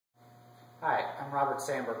I'm Robert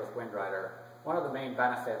Sandberg with WindRider. One of the main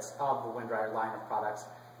benefits of the WindRider line of products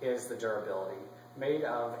is the durability. Made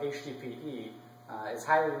of HDPE, is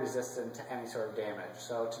highly resistant to any sort of damage.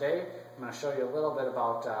 So today I'm going to show you a little bit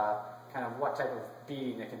about kind of what type of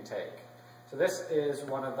beating it can take. So this is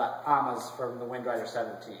one of the AMAs from the WindRider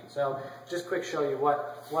 17. So just quick show you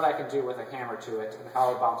what I can do with a hammer to it and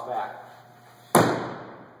how it bounce back.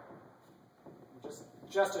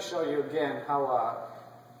 Just to show you again how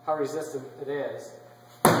resistant it is.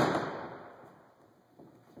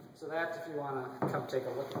 So that, if you want to come take a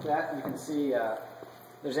look at that, you can see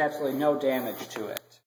there's absolutely no damage to it.